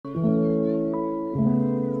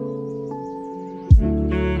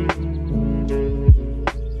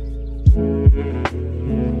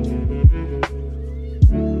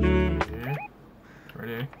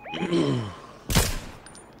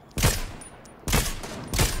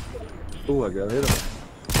Oh, I gotta hit him.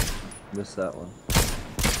 Missed that one.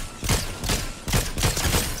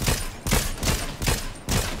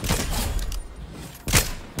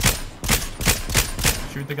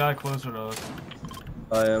 Shoot the guy closer to us.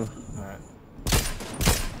 I am. Alright.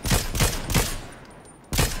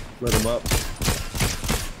 Let him up.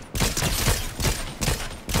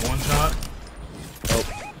 One shot. Oh,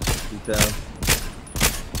 he's down.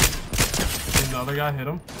 Another guy hit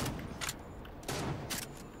him.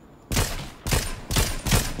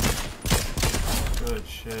 Good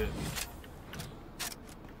shit.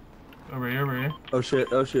 Over here, over here. Oh shit,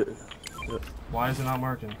 oh shit. Why is it not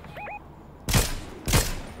marking?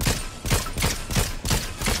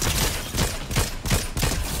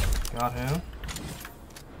 Got him.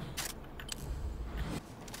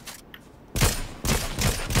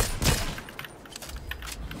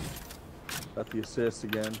 Got the assist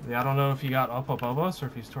again. Yeah, I don't know if he got up above us or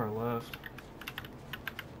if he's to our left.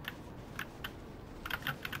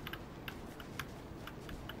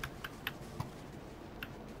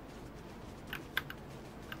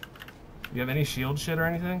 You have any shield shit or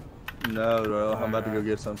anything? No, bro. I'm about to go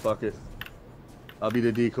get some. Fuck it. I'll be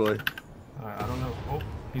the decoy. Alright, I don't know. Oh,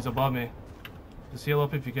 he's above me. Just heal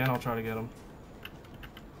up if you can. I'll try to get him.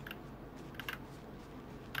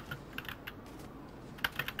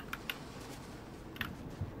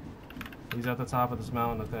 He's at the top of this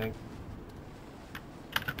mountain, I think.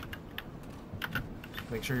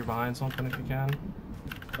 Make sure you're behind something if you can.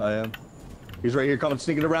 I am. He's right here coming,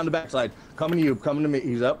 sneaking around the backside. Coming to you, coming to me.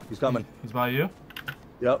 He's up. He's coming. He's by you?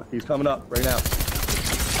 Yep, he's coming up right now.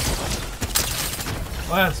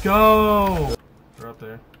 Let's go! They're up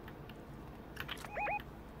there.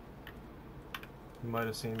 He might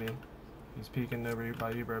have seen me. He's peeking over here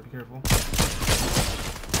by you, bro. Be careful.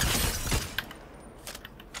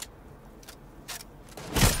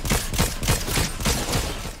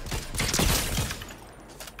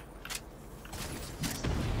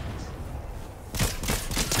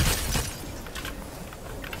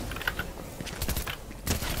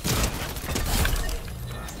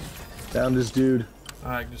 Found this dude.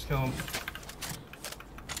 Alright, just kill him.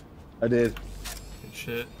 I did. Good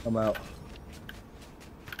shit. I'm out.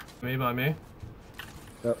 Me by me?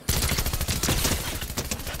 Yep.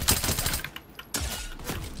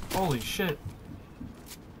 Holy shit.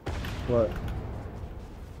 What?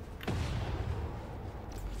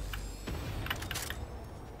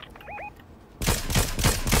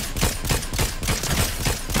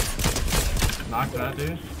 Knock that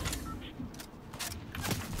dude.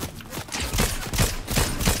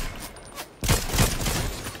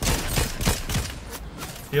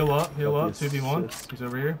 Heal up, 2v1. He's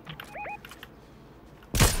over here.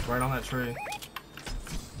 Right on that tree.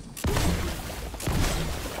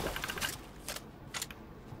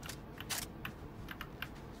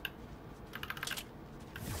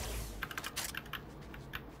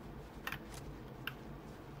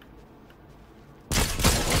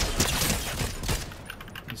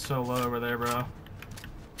 He's so low over there, bro.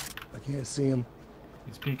 I can't see him.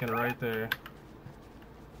 He's peeking right there.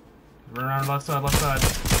 Run around left side, left side.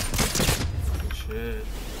 Good shit.